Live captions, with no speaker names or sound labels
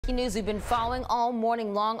News we've been following all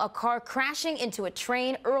morning long. A car crashing into a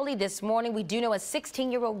train early this morning. We do know a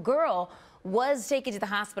 16-year-old girl was taken to the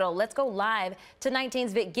hospital. Let's go live to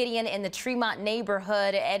 19's Vic Gideon in the Tremont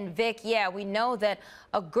neighborhood. And Vic, yeah, we know that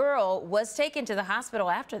a girl was taken to the hospital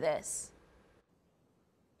after this.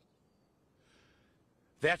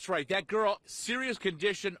 That's right. That girl, serious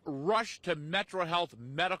condition, rushed to Metro Health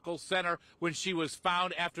Medical Center when she was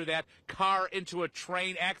found after that car into a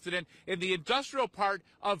train accident in the industrial part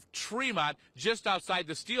of Tremont, just outside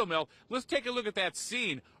the steel mill. Let's take a look at that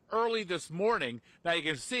scene early this morning. Now you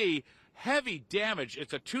can see heavy damage.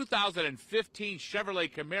 It's a 2015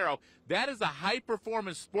 Chevrolet Camaro. That is a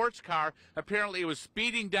high-performance sports car. Apparently it was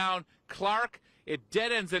speeding down Clark. It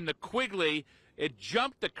dead ends into Quigley. It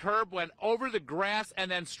jumped the curb, went over the grass, and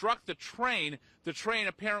then struck the train. The train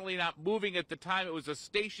apparently not moving at the time. It was a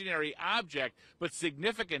stationary object, but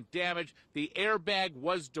significant damage. The airbag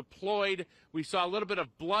was deployed. We saw a little bit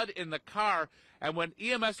of blood in the car, and when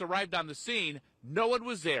EMS arrived on the scene, no one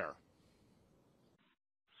was there.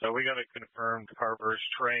 So we got a confirmed car versus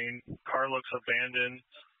train. Car looks abandoned.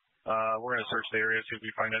 We're going to search the area, see if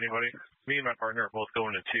we find anybody. Me and my partner are both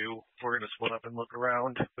going to 2. We're going to split up and look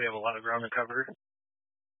around. We have a lot of ground to cover.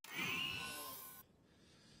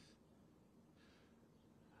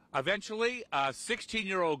 Eventually, a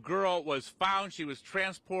 16-year-old girl was found. She was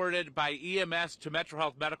transported by EMS to Metro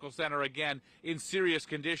Health Medical Center, again, in serious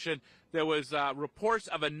condition. There was reports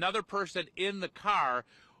of another person in the car.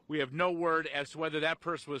 We have no word as to whether that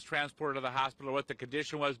person was transported to the hospital or what the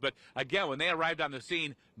condition was. But again, when they arrived on the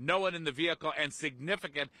scene, no one in the vehicle and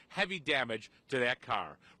significant heavy damage to that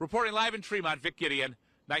car. Reporting live in Tremont, Vic Gideon,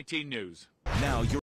 19 News. Now you're